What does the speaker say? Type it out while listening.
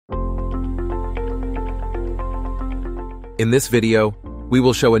In this video, we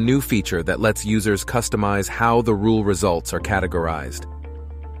will show a new feature that lets users customize how the rule results are categorized.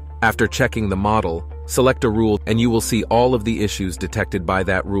 After checking the model, select a rule and you will see all of the issues detected by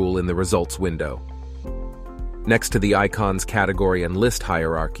that rule in the results window. Next to the icon's category and list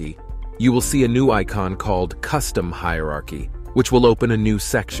hierarchy, you will see a new icon called Custom Hierarchy, which will open a new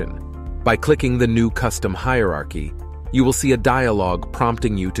section. By clicking the new Custom Hierarchy, you will see a dialog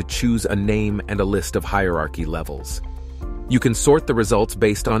prompting you to choose a name and a list of hierarchy levels. You can sort the results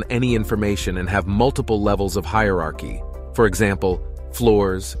based on any information and have multiple levels of hierarchy, for example,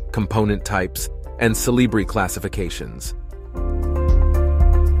 floors, component types, and Solibri classifications.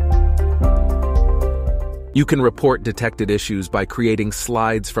 You can report detected issues by creating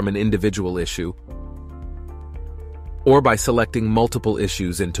slides from an individual issue, or by selecting multiple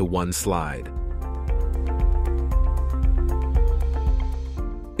issues into one slide.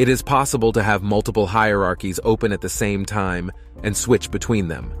 It is possible to have multiple hierarchies open at the same time and switch between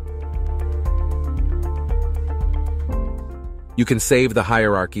them. You can save the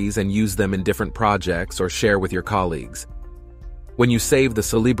hierarchies and use them in different projects or share with your colleagues. When you save the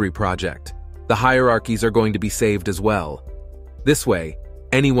Solibri project, the hierarchies are going to be saved as well. This way,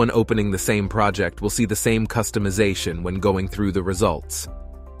 anyone opening the same project will see the same customization when going through the results.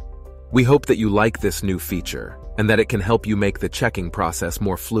 We hope that you like this new feature and that it can help you make the checking process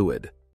more fluid.